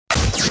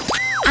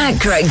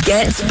Accra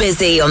gets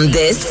busy on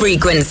this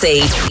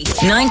frequency.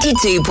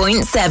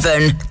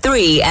 92.7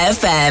 3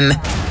 FM.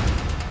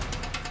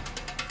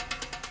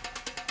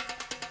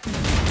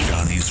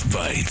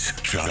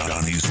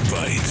 Johnny's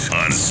Bite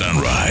on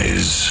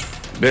Sunrise.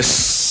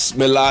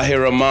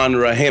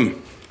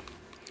 Bismillahirrahmanirrahim.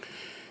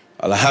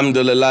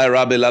 Alhamdulillah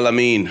Rabbil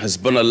Alameen.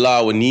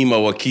 Hasbunallah wa ni'ma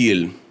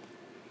wakil.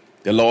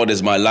 The Lord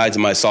is my light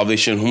and my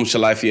salvation. Whom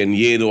shall I fear? And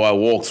yea, though I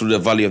walk through the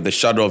valley of the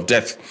shadow of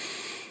death,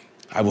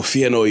 I will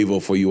fear no evil,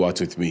 for you art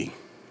with me.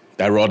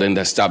 Thy rod and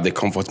thy staff, they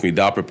comfort me.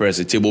 Thou preparest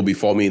a table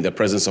before me in the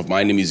presence of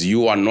my enemies.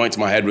 You anoint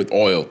my head with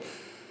oil.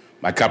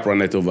 My cup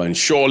runneth over, and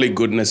surely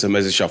goodness and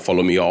mercy shall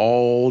follow me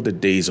all the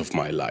days of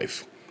my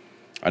life.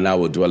 And I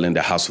will dwell in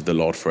the house of the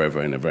Lord forever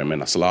and ever.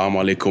 Amen.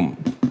 Assalamu alaikum.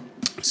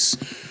 It's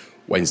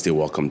Wednesday,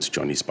 welcome to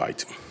Johnny's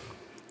Bite.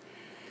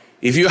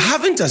 If you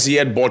haven't as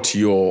yet bought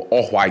your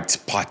all-white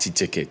party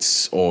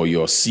tickets or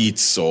your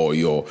seats or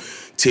your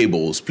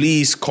tables,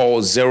 please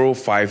call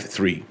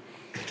 053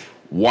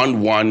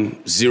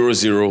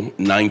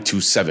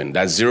 1100927.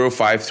 That's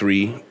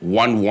 053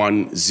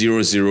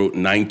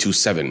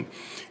 1100927.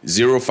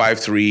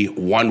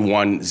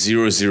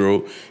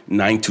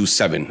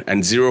 053-1100-927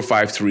 and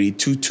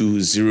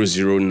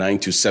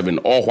 053-2200-927.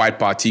 All White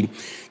Party,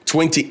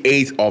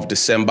 28th of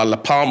December, La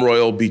Palm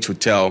Royal Beach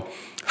Hotel,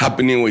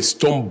 happening with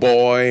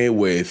Stoneboy,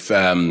 with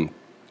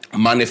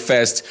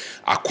Manifest,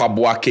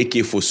 Akwabua,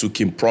 KK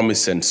Fosukim,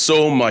 Promise, and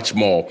so much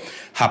more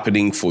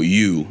happening for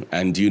you.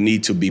 And you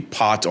need to be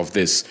part of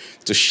this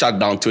to shut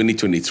down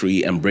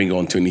 2023 and bring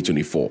on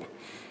 2024.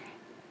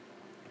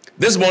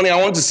 This morning, I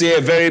want to say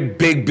a very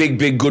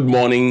big good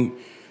morning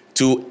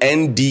to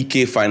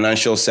NDK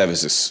Financial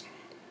Services.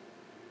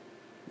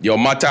 Your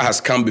matter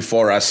has come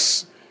before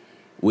us.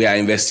 We are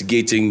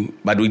investigating,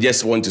 but we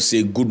just want to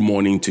say good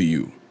morning to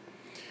you.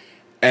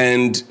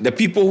 And the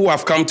people who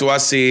have come to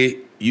us say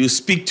you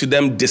speak to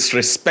them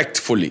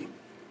disrespectfully.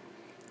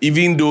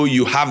 Even though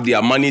you have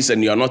their monies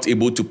and you are not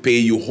able to pay,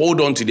 you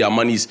hold on to their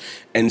monies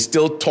and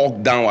still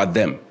talk down at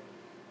them.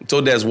 So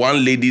there's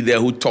one lady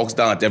there who talks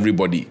down at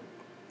everybody.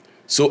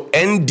 So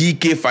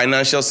NDK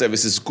Financial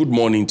Services, good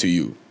morning to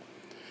you.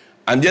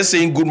 I'm just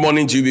saying good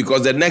morning to you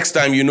because the next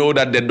time you know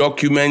that the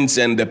documents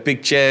and the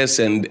pictures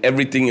and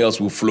everything else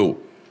will flow.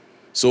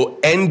 So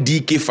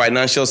NDK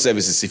Financial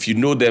Services, if you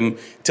know them,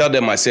 tell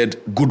them I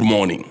said good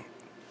morning.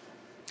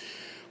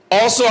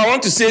 Also, I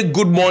want to say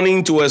good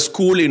morning to a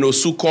school in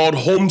Osu called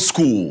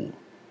Homeschool.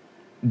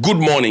 Good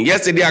morning.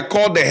 Yesterday, I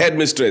called the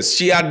headmistress.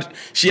 She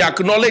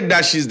acknowledged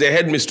that she's the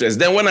headmistress.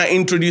 Then when I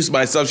introduced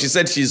myself, she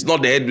said she's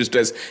not the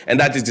headmistress and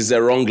that it is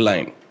a wrong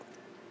line.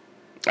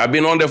 I've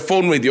been on the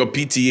phone with your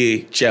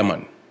PTA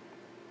chairman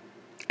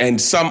and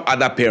some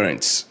other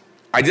parents.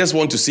 I just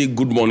want to say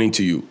good morning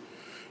to you.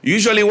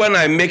 Usually when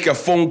I make a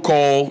phone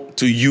call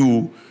to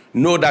you,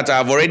 know that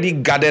I've already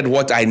gathered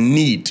what I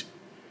need.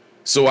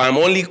 So I'm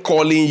only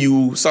calling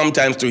you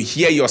sometimes to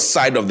hear your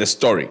side of the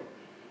story.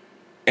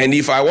 And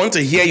if I want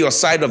to hear your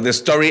side of the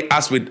story,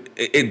 as with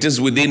it is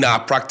within our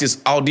practice,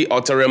 audi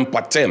autorem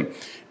patem,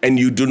 and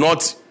you do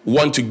not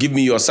want to give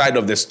me your side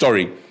of the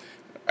story,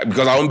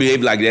 because I won't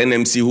behave like the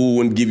NMC who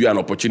won't give you an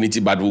opportunity,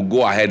 but will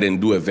go ahead and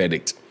do a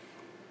verdict.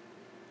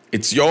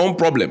 It's your own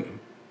problem,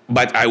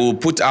 but I will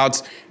put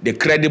out the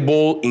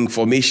credible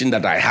information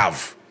that I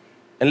have,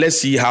 and let's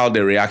see how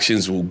the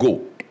reactions will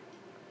go.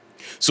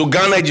 So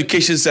Ghana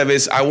Education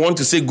Service, I want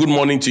to say good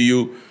morning to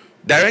you.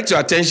 Direct your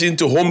attention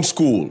to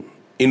Homeschool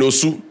in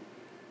Osu.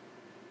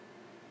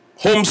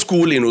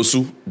 Homeschool in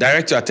Osu.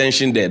 Direct your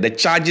attention there. The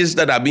charges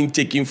that are being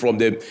taken from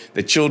the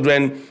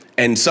children,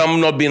 and some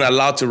not being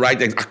allowed to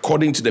write,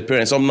 according to the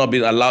parents, some not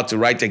being allowed to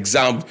write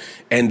exams,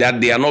 and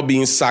that they are not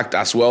being sacked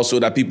as well, so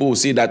that people will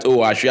say that,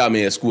 oh, I share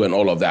me a school and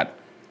all of that.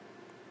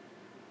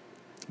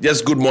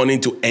 Just good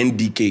morning to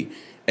NDK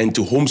and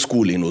to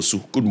Homeschool in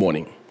Osu. Good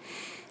morning.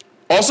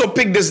 Also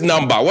pick this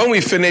number. When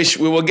we finish,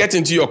 we will get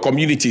into your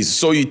communities.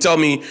 So you tell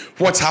me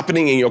what's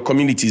happening in your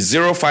community.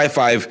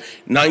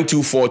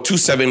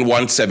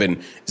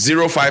 055-924-2717,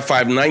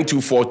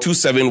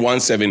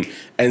 055-924-2717,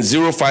 and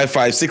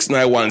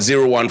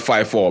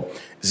 055-691-0154,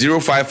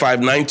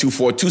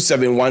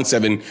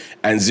 055-924-2717,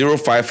 and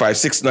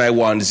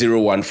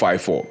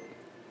 055-691-0154.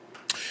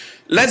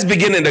 Let's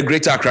begin in the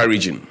Greater Accra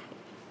region.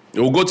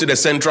 We'll go to the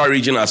Central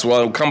region as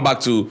well. We'll come back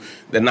to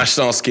the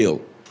national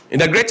scale. In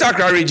the Greater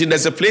Accra region,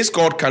 there's a place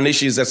called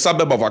Kanishi. It's a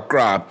suburb of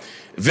Accra.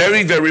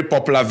 Very, very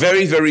popular,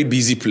 very, very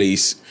busy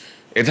place.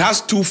 It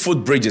has 2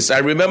 footbridges. I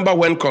remember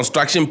when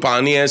Construction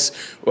Pioneers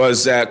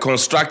was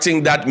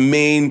constructing that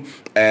main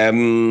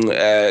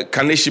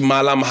Kanishi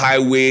Malam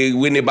Highway,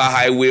 Winneba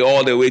Highway,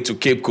 all the way to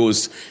Cape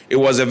Coast. It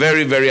was a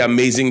very, very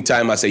amazing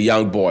time as a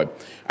young boy.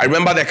 I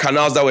remember the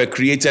canals that were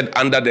created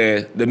under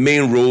the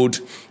main road,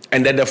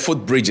 and then the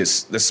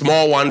footbridges. The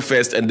small one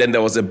first, and then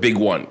there was a big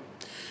one.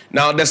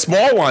 Now, the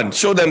small one,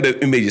 show them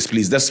the images,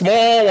 please. The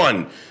small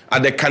one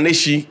at the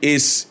Kanishi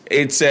it's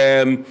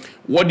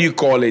what do you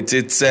call it?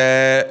 It's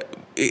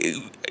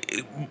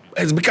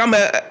become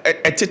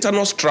a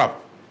tetanus trap.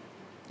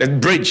 A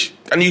bridge.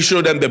 Can you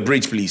show them the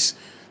bridge, please?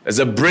 There's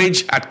a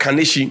bridge at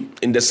Kanishi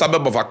in the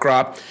suburb of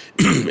Accra.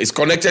 It's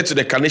connected to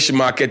the Kanishi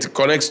market. It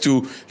connects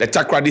to the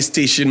Takoradi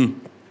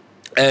station.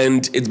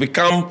 And it's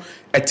become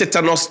a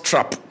tetanus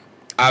trap.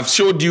 I've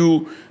showed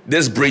you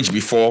this bridge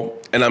before,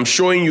 and I'm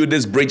showing you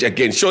this bridge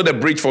again. Show the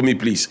bridge for me,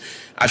 please.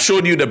 I've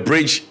showed you the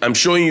bridge. I'm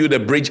showing you the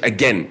bridge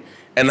again.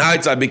 And how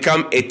it has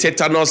become a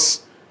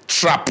tetanus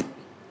trap.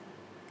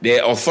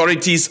 The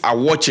authorities are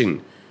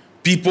watching.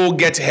 People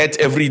get hurt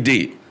every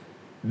day.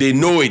 They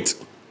know it.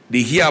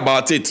 They hear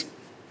about it.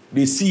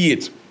 They see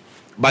it.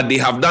 But they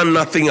have done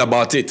nothing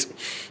about it.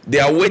 They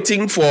are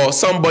waiting for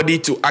somebody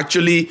to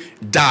actually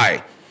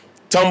die,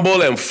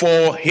 tumble and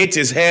fall, hit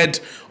his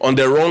head on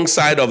the wrong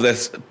side of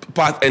the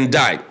path and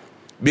die.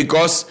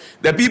 Because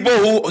the people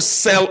who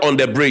sell on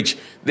the bridge,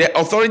 the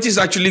authorities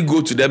actually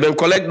go to them and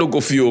collect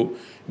nokofio.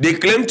 They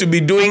claim to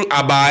be doing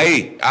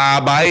abae.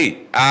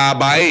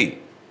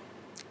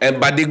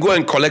 But they go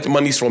and collect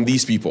monies from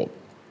these people.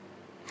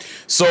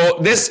 So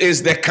this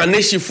is the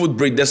Kanishi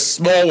footbridge, the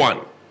small one.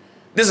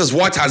 This is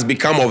what has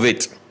become of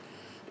it.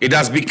 It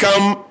has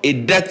become a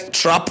death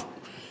trap.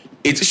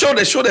 Show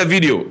the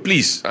video,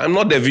 please. I'm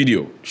not the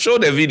video. Show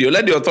the video.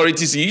 Let the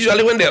authorities see.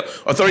 Usually when the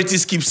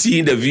authorities keep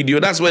seeing the video,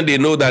 that's when they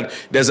know that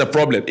there's a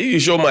problem. If you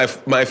show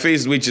my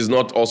face, which is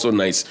not also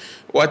nice,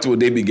 what would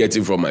they be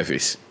getting from my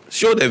face?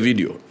 Show the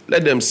video.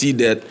 Let them see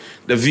the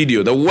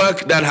video. The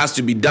work that has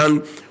to be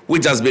done,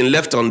 which has been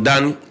left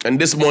undone. And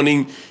this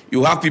morning,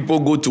 you have people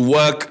go to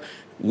work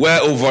where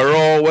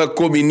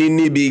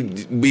Kominini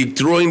be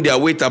throwing their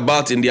weight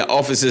about in their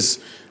offices.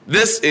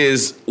 This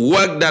is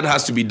work that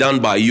has to be done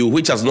by you,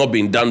 which has not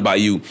been done by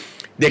you.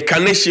 The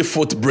Kanishi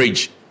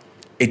footbridge,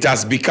 it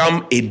has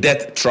become a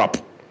death trap.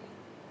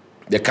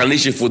 The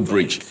Kanishi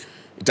footbridge,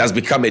 it has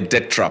become a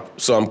death trap.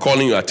 So I'm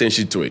calling your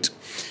attention to it.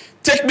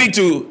 Take me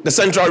to the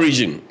central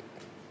region.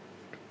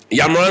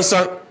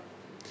 Yamoransa.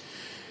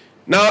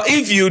 Now,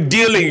 if you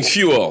deal in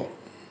fuel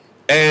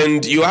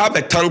and you have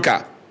a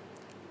tanker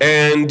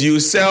and you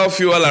sell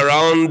fuel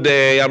around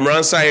the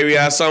Yamoransa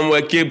area,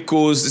 somewhere Cape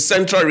Coast, the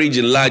central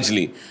region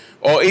largely,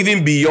 or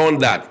even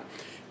beyond that,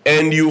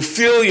 and you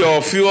fill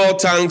your fuel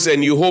tanks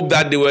and you hope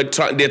that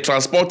they're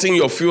transporting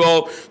your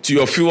fuel to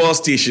your fuel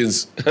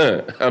stations,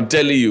 I'm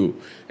telling you,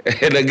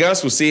 the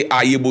guys will say,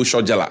 Ayebo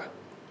Shojala.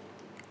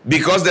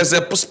 Because there's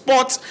a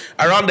spot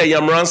around the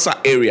Yamoransa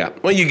area.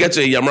 When you get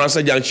to the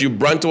Yamoransa junction, you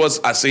branch towards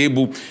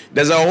Asebu,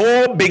 there's a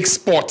whole big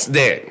spot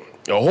there,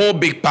 a whole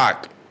big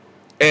park.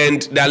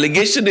 And the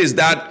allegation is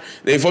that,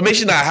 the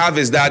information I have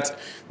is that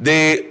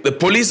the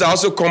police are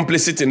also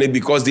complicit in it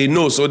because they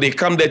know, so they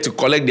come there to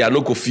collect their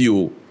Noko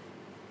fuel.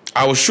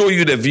 I will show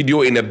you the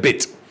video in a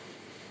bit.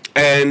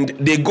 And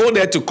they go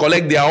there to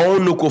collect their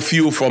own Noko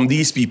fuel from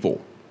these people.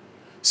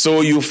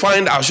 So you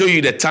find, I'll show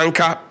you the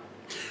tanker,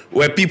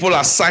 where people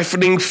are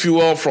siphoning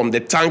fuel from the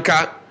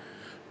tanker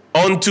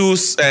onto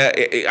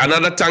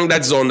another tank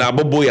that's on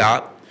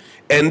Aboboya.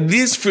 And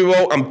this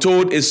fuel, I'm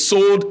told, is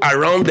sold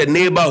around the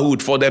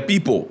neighborhood for the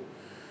people.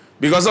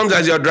 Because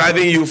sometimes you're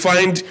driving, you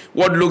find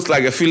what looks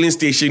like a filling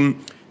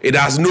station. It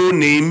has no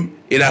name.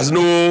 It has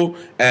no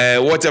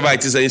whatever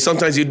it is. And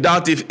sometimes you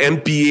doubt if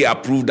MPA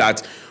approved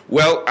that.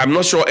 Well, I'm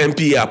not sure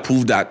MPA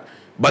approved that.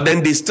 But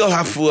then they still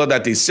have fuel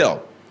that they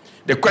sell.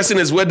 The question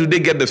is, where do they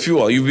get the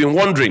fuel? You've been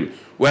wondering.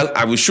 Well,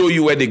 I will show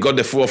you where they got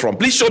the fuel from.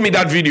 Please show me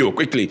that video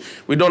quickly.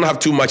 We don't have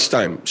too much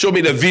time. Show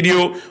me the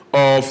video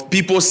of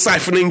people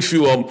siphoning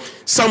fuel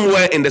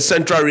somewhere in the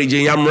central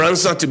region,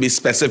 Yamoransa to be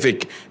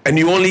specific. And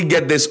you only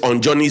get this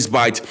on Johnny's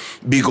Bite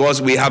because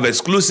we have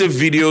exclusive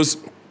videos,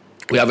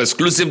 we have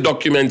exclusive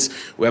documents,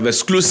 we have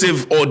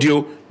exclusive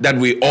audio that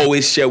we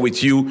always share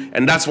with you.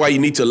 And that's why you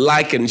need to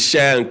like and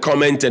share and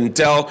comment and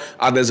tell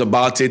others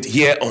about it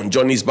here on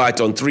Johnny's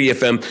Bite on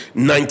 3FM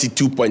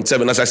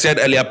 92.7. As I said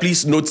earlier,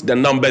 please note the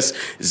numbers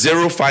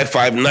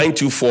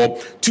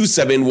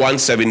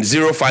 055-924-2717,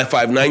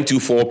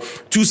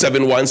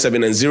 055-924-2717,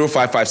 and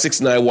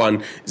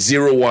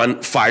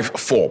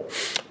 055-691-0154.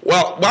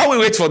 Well, while we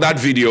wait for that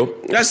video,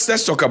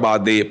 let's talk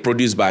about the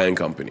Produce Buying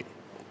Company.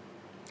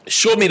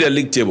 Show me the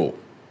league table.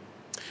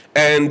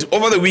 And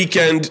over the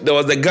weekend, there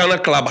was the Ghana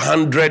Club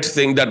 100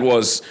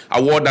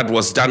 award that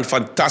was done.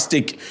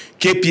 Fantastic.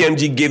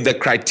 KPMG gave the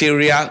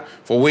criteria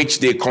for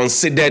which they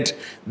considered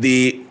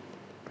the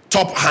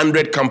top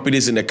 100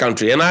 companies in the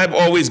country. And I've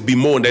always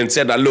bemoaned and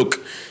said that,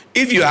 look,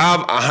 if you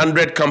have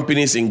 100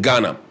 companies in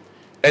Ghana,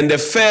 and the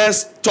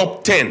first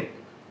top 10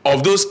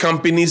 of those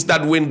companies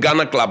that win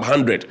Ghana Club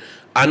 100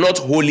 are not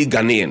wholly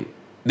Ghanaian,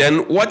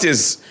 then what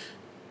is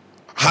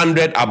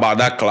 100 about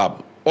that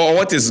club? Or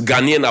what is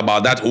Ghanaian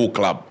about that whole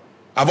club?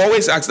 I've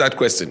always asked that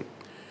question.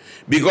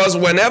 Because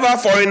whenever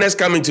foreigners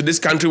come into this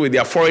country with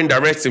their foreign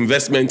direct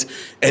investment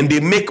and they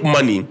make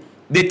money,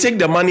 they take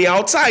the money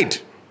outside.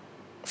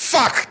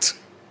 Fact.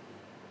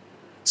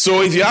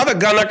 So if you have a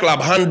Ghana Club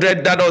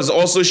 100, that was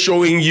also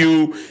showing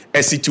you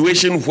a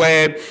situation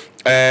where,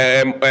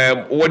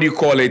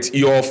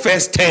 your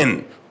first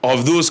 10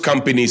 of those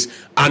companies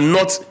are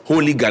not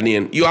wholly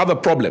Ghanaian. You have a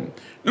problem.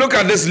 Look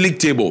at this league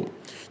table.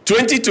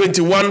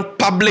 2021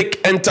 Public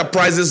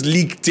Enterprises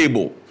League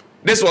table.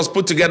 This was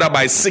put together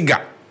by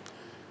SIGA.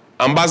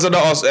 Ambassador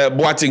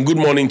Boateng, good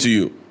morning to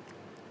you.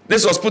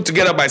 This was put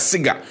together by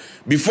SIGA.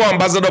 Before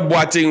Ambassador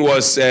Boateng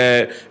was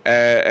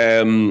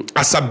Asamoah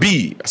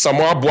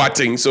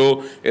Boateng.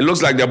 So it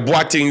looks like the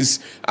Boatengs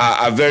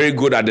are very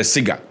good at the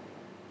SIGA.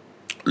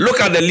 Look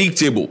at the league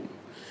table.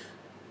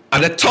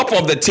 At the top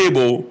of the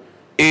table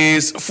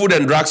is Food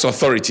and Drugs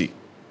Authority.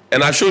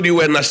 And I showed you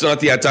where National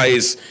Theatre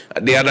is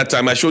at the other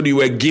time. I showed you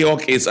where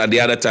Georg is at the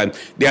other time.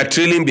 They are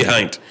trailing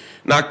behind.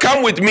 Now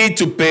come with me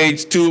to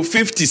page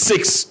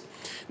 256.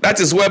 That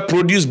is where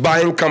Produce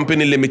Buying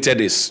Company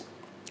Limited is.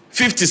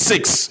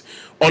 56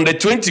 on the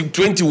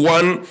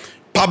 2021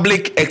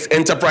 Public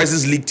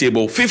Enterprises League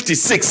table.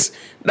 56,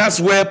 that's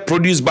where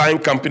Produce Buying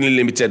Company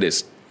Limited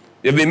is.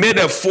 They've been made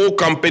a full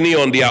company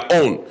on their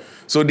own.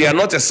 So they are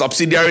not a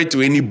subsidiary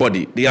to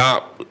anybody. They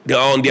are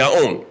on their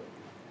own.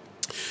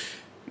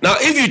 Now,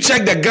 if you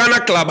check the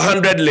Ghana Club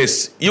 100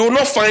 list, you will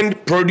not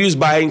find Produce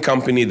Buying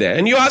Company there.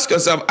 And you ask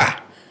yourself,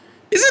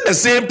 is it the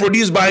same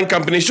Produce Buying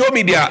Company? Show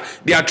me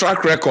their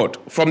track record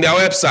from their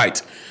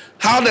website.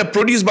 How the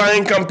Produce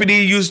Buying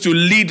Company used to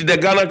lead the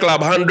Ghana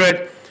Club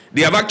 100.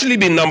 They have actually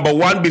been number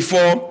 1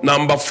 before,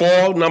 number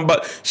 4,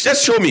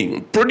 just show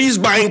me. Produce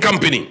Buying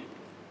Company.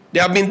 They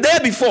have been there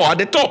before at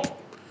the top.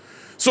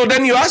 So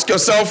then you ask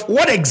yourself,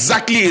 what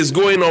exactly is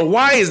going on?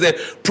 Why is the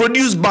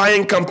Produce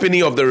Buying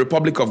Company of the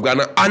Republic of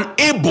Ghana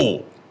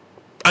unable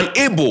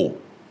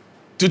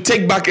to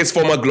take back its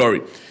former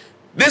glory?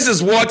 This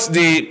is what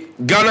the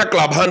Ghana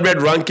Club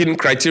 100 ranking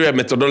criteria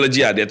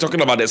methodology are. They're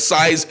talking about the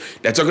size,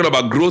 they're talking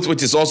about growth,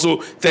 which is also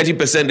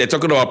 30%, they're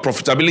talking about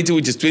profitability,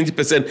 which is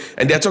 20%,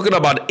 and they're talking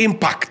about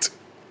impact,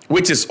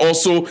 which is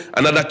also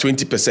another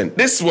 20%.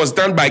 This was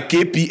done by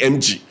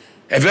KPMG,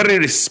 a very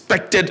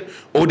respected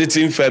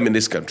auditing firm in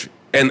this country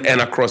and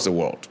across the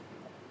world.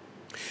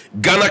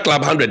 Ghana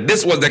Club 100,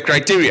 this was the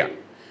criteria.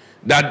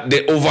 That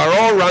the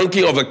overall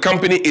ranking of a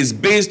company is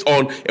based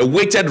on a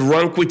weighted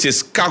rank which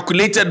is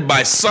calculated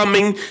by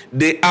summing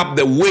up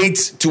the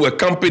weights to a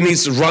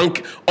company's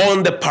rank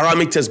on the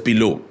parameters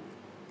below.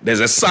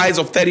 There's a size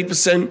of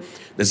 30%,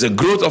 there's a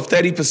growth of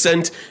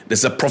 30%,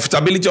 there's a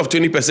profitability of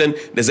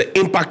 20%, there's an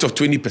impact of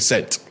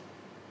 20%.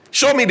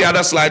 Show me the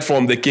other slide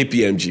from the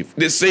KPMG.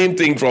 The same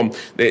thing from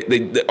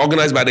the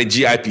organized by the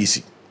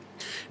GIPC.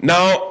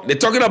 Now, they're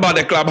talking about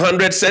the Club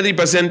 100,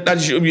 30%,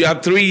 that you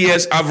have 3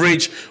 years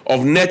average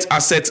of net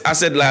assets,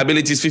 asset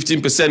liabilities,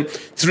 15%,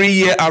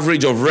 3-year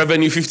average of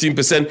revenue,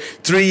 15%,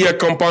 3-year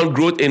compound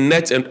growth in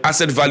net and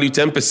asset value,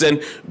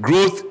 10%,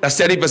 growth, that's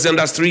 30%,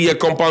 that's 3-year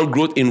compound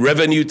growth in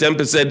revenue,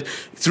 10%,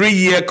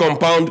 3-year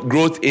compound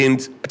growth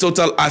in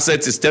total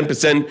assets is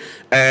 10%,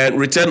 and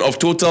return of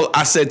total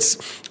assets,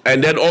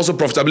 and then also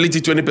profitability,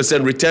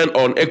 20%, return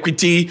on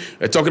equity,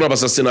 talking about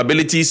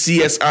sustainability,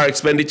 CSR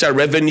expenditure,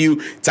 revenue,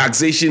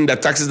 taxation, the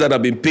taxes that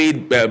have been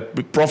paid,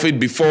 profit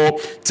before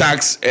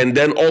tax, and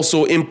then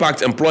also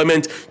impact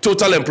employment,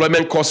 total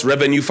employment cost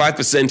revenue,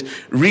 5%,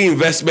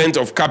 reinvestment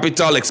of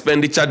capital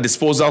expenditure,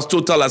 disposals,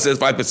 total assets,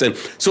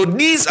 5%. So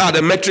these are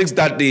the metrics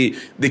that the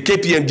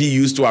KPMG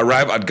used to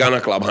arrive at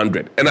Ghana Club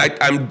 100. And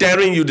I'm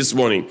daring you this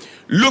morning,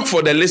 look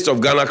for the list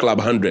of Ghana Club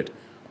 100.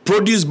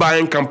 Produce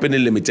Buying Company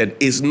Limited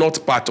is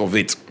not part of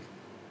it.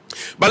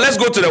 But let's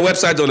go to the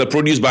website of the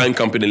Produce Buying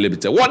Company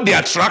Limited. What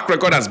their track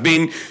record has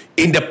been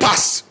in the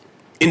past.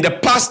 In the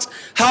past,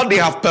 how they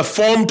have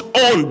performed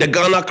on the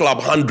Ghana Club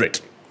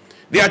 100.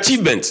 The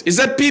achievements is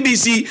that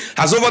PBC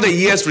has over the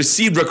years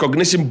received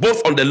recognition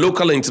both on the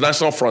local and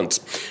international fronts.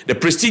 The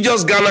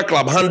prestigious Ghana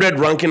Club 100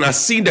 ranking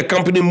has seen the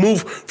company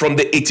move from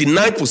the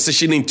 89th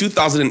position in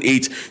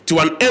 2008 to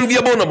an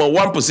enviable number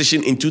 1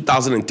 position in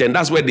 2010.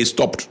 That's where they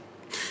stopped.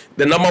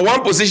 The number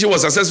 1 position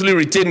was successfully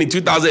retained in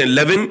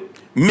 2011,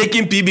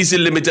 making PBC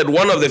Limited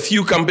one of the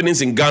few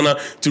companies in Ghana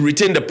to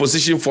retain the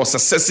position for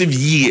successive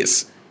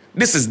years.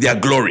 This is their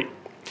glory.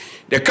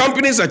 The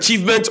company's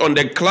achievements on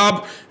the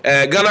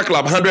Ghana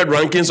Club 100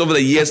 rankings over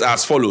the years are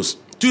as follows.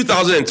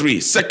 2003,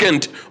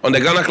 second on the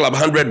Ghana Club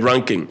 100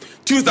 ranking.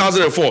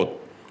 2004,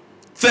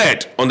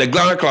 third on the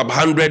Ghana Club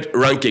 100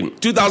 ranking.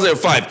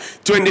 2005,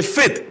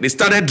 25th, they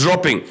started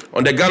dropping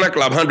on the Ghana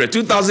Club 100.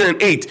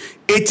 2008,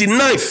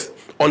 89th.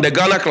 On the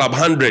Ghana Club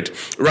 100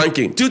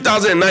 ranking.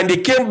 2009, they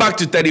came back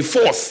to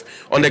 34th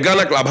on the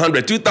Ghana Club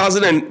 100.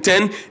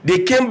 2010, they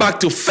came back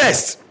to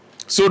first.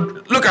 So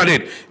look at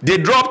it. They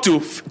dropped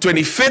to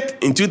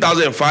 25th in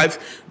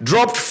 2005,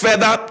 dropped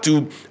further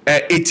to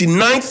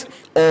 89th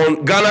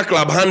on Ghana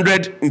Club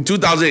 100 in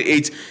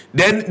 2008.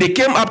 Then they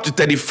came up to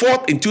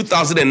 34th in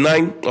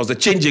 2009. It was a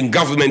change in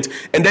government.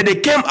 And then they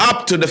came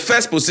up to the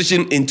first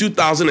position in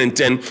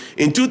 2010.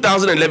 In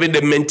 2011,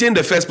 they maintained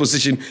the first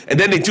position. And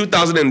then in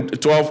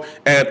 2012,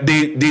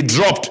 they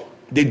dropped.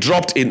 They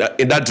dropped in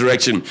that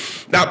direction.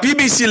 Now,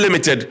 PBC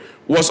Limited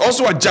was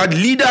also a judge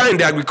leader in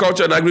the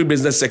agriculture and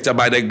agribusiness sector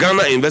by the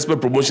Ghana Investment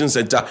Promotion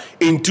Center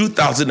in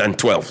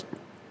 2012.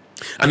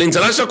 An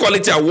International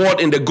Quality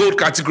Award in the gold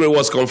category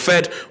was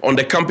conferred on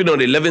the company on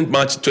the 11th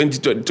March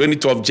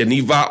 2012,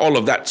 Geneva, all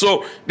of that.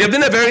 So they've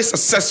been a very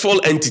successful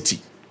entity.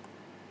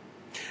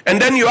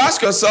 And then you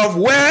ask yourself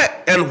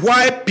where and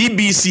why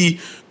PBC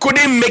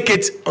couldn't make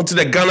it onto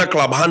the Ghana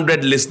Club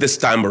 100 list this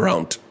time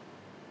around.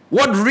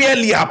 What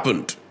really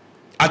happened?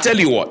 I tell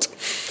you what.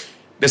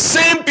 The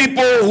same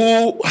people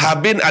who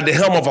have been at the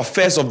helm of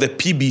affairs of the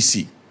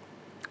PBC,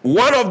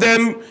 one of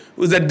them,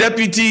 who's the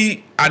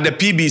deputy at the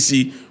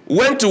PBC,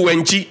 went to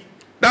Wenchi,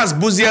 that's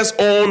Buzia's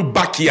own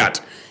backyard.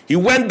 He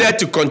went there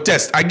to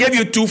contest. I gave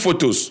you 2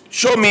 photos.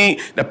 Show me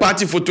the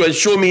party photo and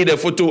show me the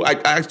photo I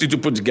asked you to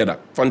put together.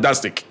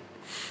 Fantastic.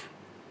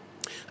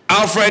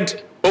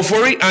 Alfred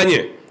Ofori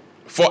Anye,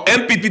 for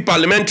MPP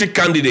parliamentary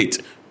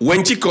candidate,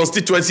 Wenchi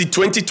constituency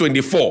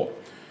 2024.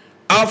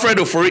 Alfred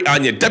Ofori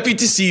Anye,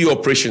 Deputy CEO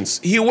Operations.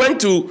 He went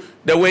to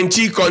the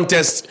Wenchi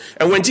contest,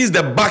 and Wenchi is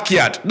the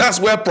backyard. That's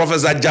where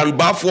Professor Jan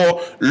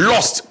Bafo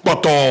lost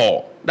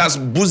Koto. That's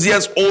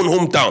Buzia's own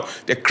hometown,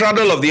 the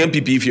cradle of the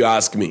MPP, if you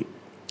ask me.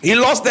 He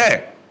lost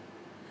there.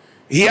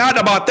 He had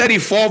about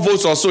 34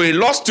 votes or so. He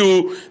lost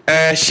to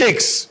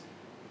Sheikhs.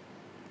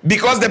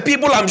 Because the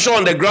people, I'm sure,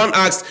 on the ground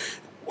asked,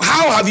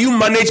 how have you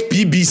managed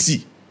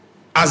PBC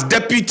as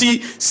Deputy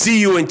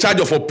CEO in charge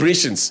of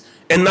operations,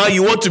 and now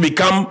you want to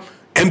become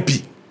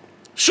MP?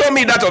 Show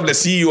me that of the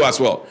CEO as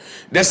well.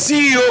 The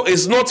CEO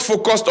is not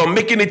focused on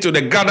making it to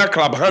the Ghana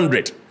Club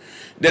 100.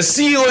 The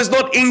CEO is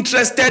not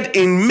interested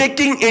in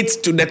making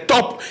it to the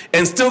top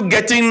and still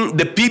getting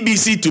the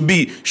PBC to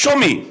be. Show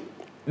me.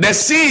 The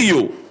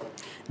CEO,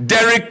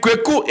 Derek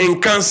Kweku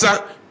in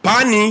Kansa,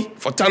 Pani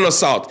for Tano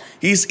South,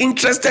 he is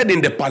interested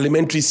in the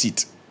parliamentary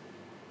seat.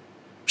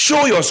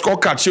 Show your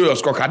scorecard, show your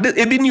scorecard.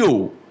 Even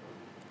you.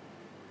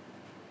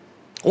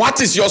 What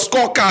is your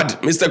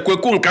scorecard, Mr.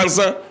 Kweku in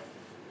Kansa?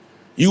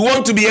 You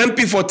want to be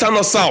MP for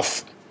Tano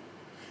South.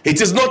 It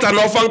is not an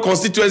orphan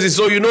constituency,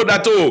 so you know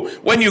that,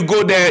 when you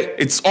go there,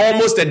 it's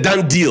almost a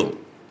done deal.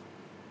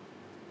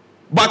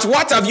 But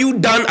what have you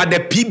done at the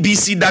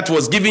PBC that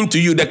was given to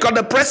you? Because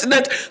the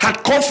president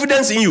had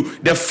confidence in you.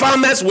 The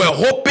farmers were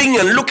hoping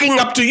and looking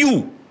up to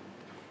you.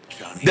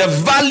 The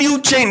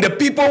value chain, the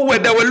people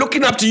that were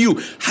looking up to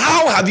you.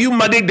 How have you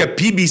managed the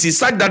PBC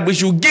such that we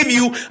should give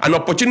you an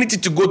opportunity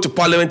to go to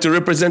parliament to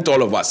represent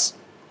all of us?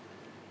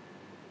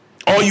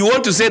 Or you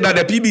want to say that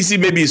the PBC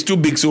maybe is too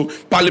big, so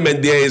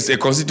parliament there is a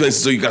constituency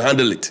so you can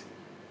handle it?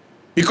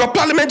 Because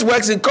parliament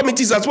works in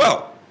committees as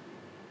well.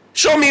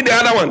 Show me the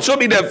other one. Show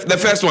me the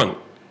first one.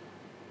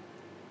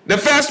 The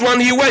first one,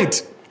 he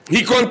went.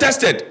 He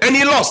contested and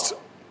he lost.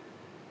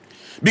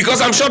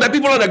 Because I'm sure the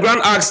people on the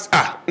ground asked,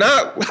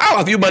 now how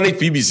have you managed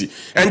PBC?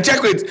 And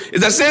check it.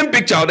 It's the same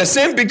picture. The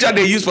same picture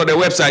they use for the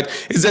website.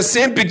 It's the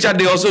same picture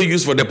they also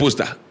use for the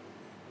poster.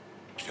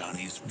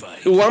 Johnny's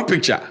vibe. One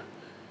picture.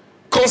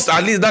 Constant.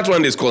 At least that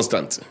one is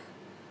constant.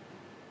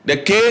 The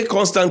K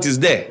constant is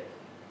there.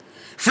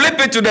 Flip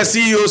it to the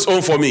CEO's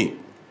own for me.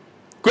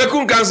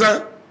 Kwekun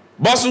Kansa,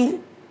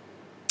 Bosu.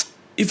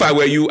 If I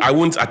were you, I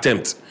wouldn't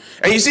attempt.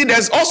 And you see,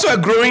 there's also a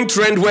growing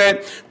trend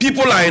where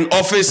people are in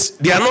office,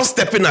 they are not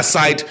stepping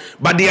aside,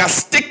 but they are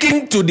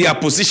sticking to their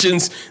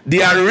positions.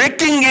 They are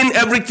raking in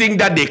everything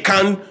that they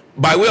can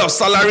by way of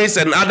salaries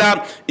and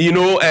other,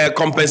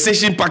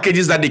 compensation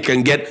packages that they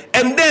can get.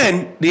 And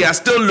then they are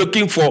still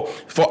looking for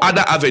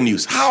other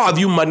avenues. How have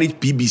you managed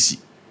PBC?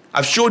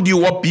 I've showed you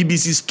what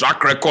PBC's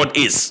track record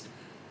is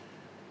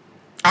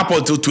up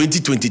until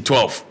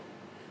 2012.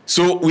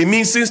 So we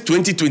mean since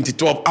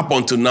 2012 up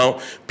until now,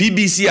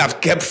 PBC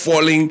have kept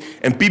falling,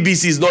 and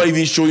PBC is not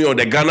even showing on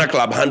the Ghana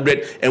Club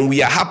 100, and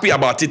we are happy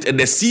about it. And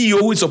the CEO,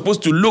 who is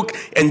supposed to look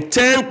and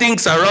turn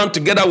things around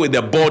together with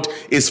the board,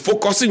 is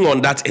focusing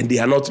on that, and they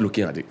are not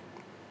looking at it.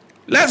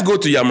 Let's go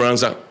to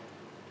Yamoransa.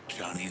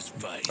 Johnny's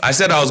vibe. I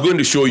said I was going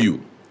to show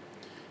you.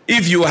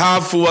 If you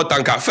have fuel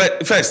tanker,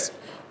 first,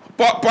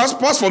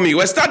 pause for me.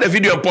 We'll start the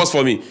video and pause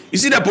for me. You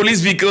see the police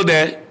vehicle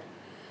there?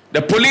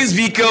 The police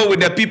vehicle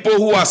with the people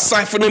who are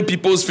siphoning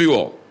people's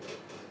fuel.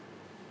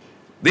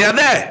 They are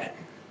there.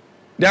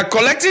 They are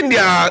collecting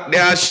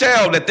their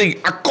share of the thing,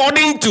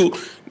 according to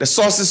the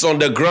sources on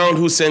the ground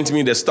who sent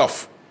me the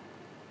stuff.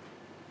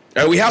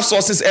 And we have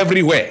sources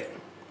everywhere.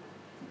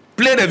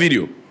 Play the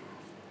video.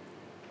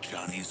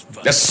 Johnny's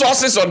vibe. The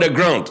sources on the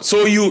ground.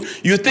 So you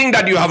think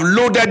that you have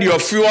loaded your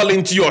fuel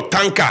into your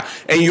tanker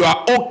and you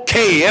are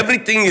okay.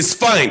 Everything is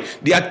fine.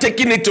 They are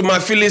taking it to my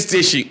filling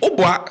station. Oh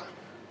boy.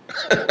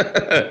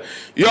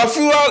 Your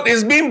fuel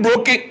is being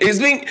broken. They're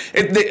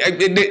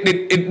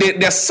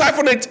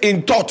siphoning it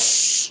in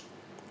thoughts.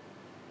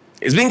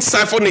 It's being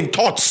siphoned in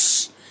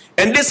thoughts,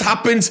 and this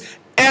happens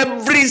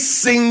every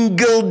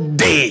single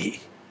day.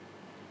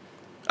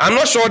 I'm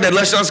not sure the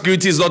National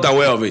Security is not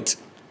aware of it.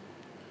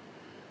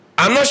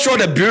 I'm not sure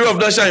the Bureau of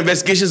National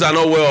Investigations are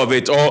not aware of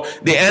it, or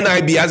the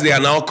NIB, as they are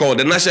now called,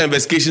 the National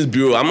Investigations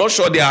Bureau. I'm not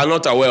sure they are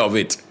not aware of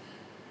it.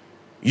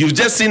 You've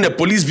just seen a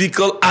police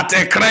vehicle at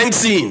a crime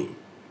scene,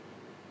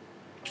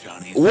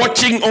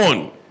 watching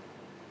on,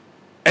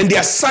 and they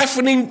are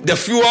siphoning the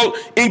fuel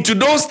into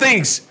those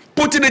things,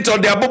 putting it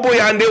on their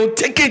boboya, and they will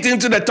take it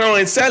into the town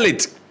and sell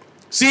it.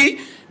 See,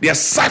 they are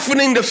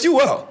siphoning the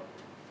fuel.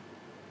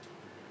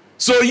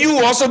 So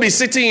you also be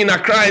sitting in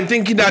Accra and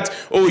thinking that,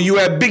 oh, you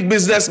are a big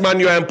businessman,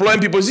 you are employing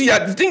people. See,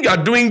 you think you are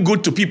doing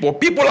good to people.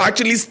 People are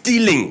actually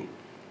stealing.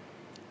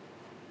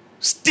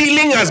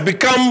 Stealing has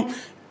become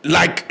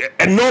like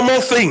a normal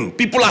thing.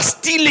 People are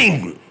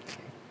stealing.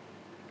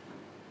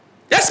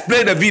 Just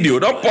play the video.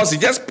 Don't pause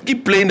it. Just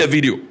keep playing the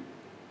video.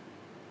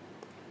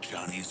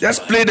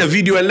 Just play the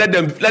video and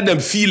let them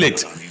feel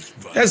it.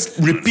 Just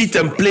repeat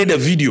and play the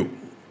video.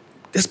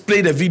 Just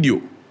play the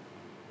video.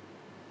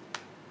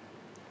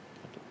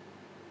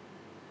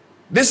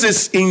 This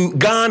is in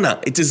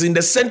Ghana. It is in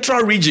the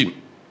central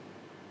region.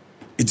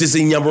 It is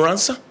in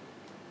Yamoransa.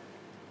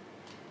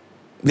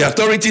 The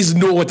authorities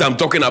know what I'm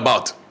talking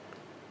about.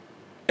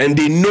 And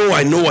they know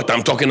I know what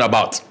I'm talking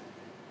about.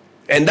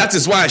 And that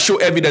is why I show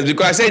evidence.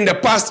 Because I say in the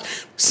past,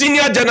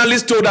 senior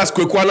journalists told us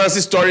Yamoransa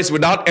stories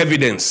without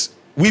evidence.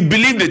 We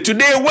believed it.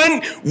 Today,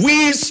 when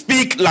we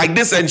speak like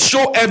this and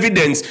show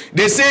evidence,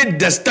 they say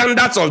the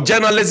standards of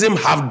journalism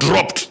have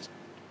dropped.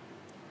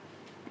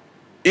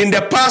 In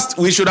the past,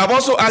 we should have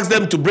also asked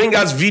them to bring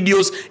us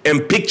videos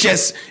and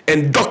pictures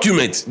and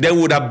documents. Then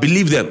we would have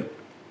believed them.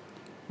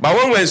 But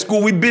when we're in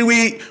school,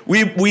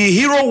 we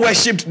hero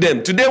worshipped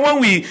them. Today, when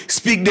we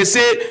speak, they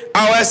say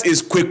ours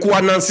is Kwaku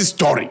Anansi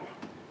story.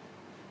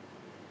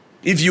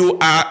 If you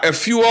are a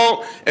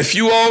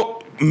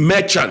fuel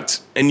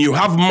merchant and you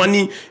have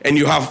money and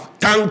you have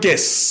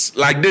tankers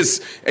like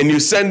this and you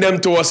send them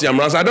towards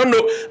Yamoransa, I don't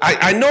know.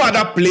 I know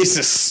other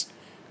places.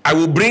 I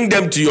will bring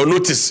them to your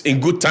notice in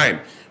good time.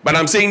 But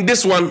I'm saying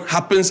this one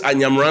happens at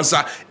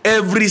Yamoransa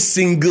every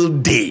single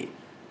day.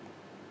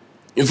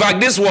 In fact,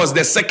 this was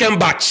the second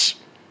batch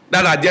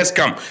that had just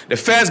come. The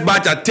first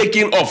batch had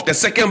taken off. The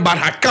second batch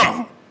had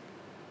come.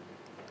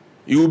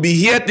 You will be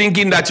here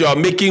thinking that you are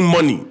making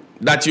money,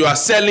 that you are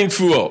selling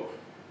fuel.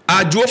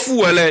 Now,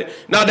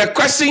 the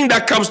question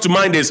that comes to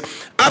mind is,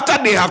 after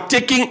they have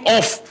taken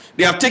off,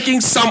 they have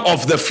taken some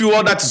of the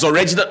fuel that is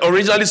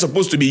originally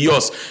supposed to be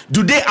yours.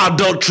 Do they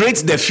adulterate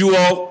the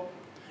fuel?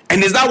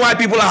 And is that why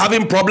people are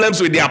having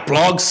problems with their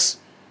plugs?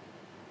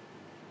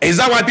 Is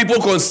that why people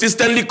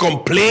consistently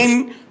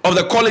complain of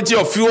the quality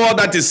of fuel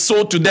that is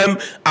sold to them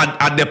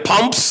at the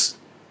pumps?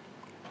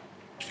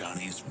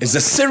 It's a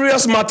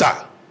serious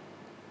matter.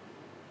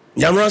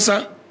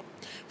 Yamoransa.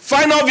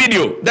 Final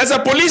video. There's a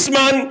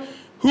policeman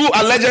who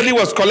allegedly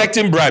was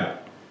collecting bribe.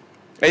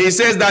 And he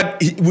says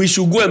that we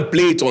should go and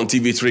play it on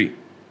TV3.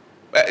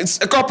 It's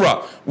a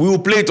corporal. We will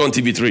play it on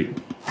TV3.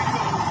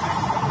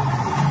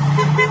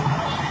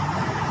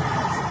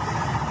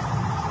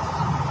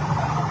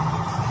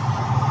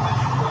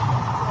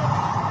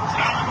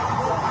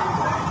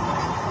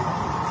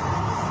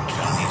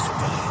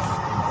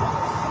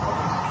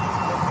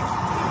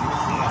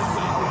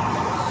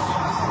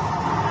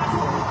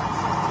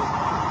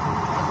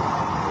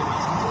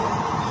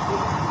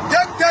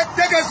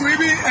 Take us to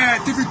even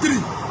TV3.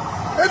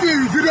 If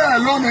you video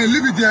alone and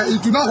leave it there,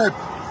 it will not help.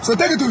 So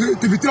take it to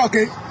TV3,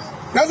 okay?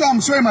 That's why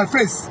I'm showing my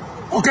face,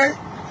 okay?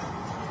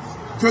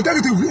 So take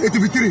it to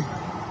TV3.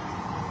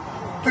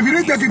 If you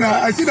didn't take it,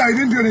 I see that I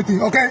didn't do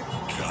anything, okay?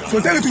 So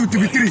take it to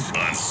TV3.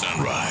 On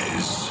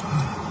Sunrise.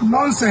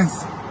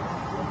 Nonsense.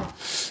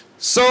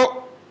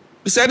 So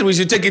we said we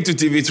should take it to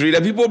TV3.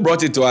 The people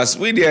brought it to us.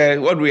 We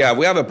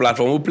have a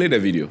platform. We'll play the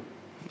video.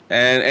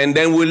 And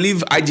then we'll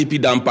leave IGP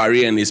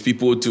Dampari and his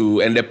people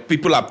and the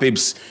people at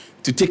PIPS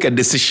to take a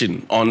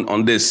decision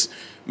on this.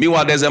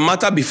 Meanwhile, there's a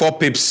matter before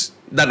PIPS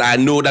that I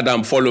know that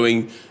I'm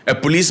following. A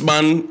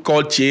policeman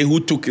called Che who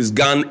took his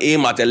gun,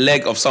 aimed at the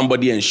leg of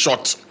somebody and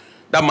shot.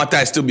 That matter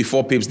is still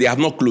before PIPS. They have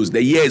not closed.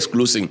 The year is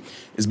closing.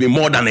 It's been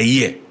more than a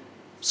year.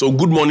 So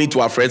good morning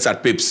to our friends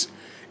at PIPS.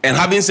 And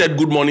having said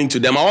good morning to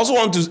them, I also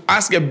want to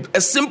ask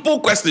a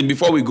simple question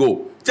before we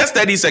go. Just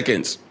 30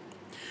 seconds.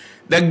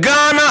 The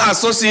Ghana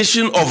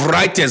Association of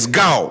Writers,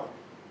 GAO,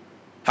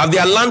 have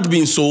their land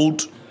been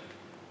sold?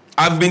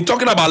 I've been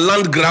talking about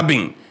land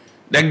grabbing.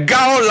 The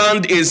GAO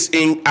land is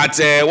at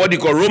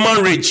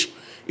Roman Ridge.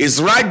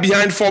 It's right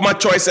behind former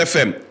Choice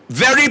FM.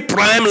 Very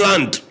prime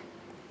land.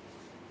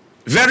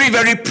 Very,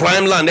 very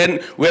prime land.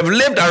 And we have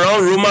lived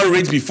around Roman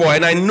Ridge before.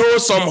 And I know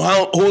some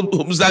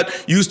homes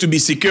that used to be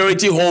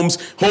security homes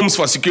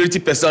for security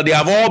personnel. They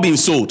have all been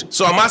sold.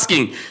 So I'm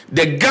asking,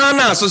 the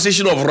Ghana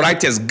Association of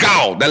Writers,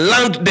 GAO, the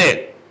land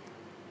there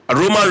at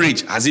Roman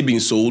Ridge, has it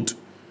been sold?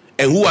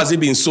 And who has it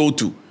been sold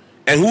to?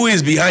 And who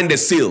is behind the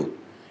sale?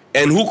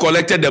 And who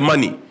collected the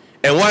money?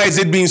 And why is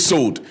it being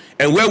sold?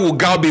 And where will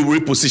GAO be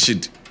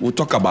repositioned? We'll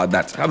talk about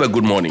that. Have a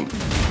good morning.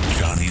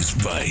 Johnny's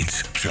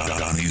Bite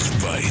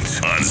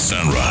on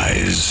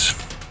Sunrise.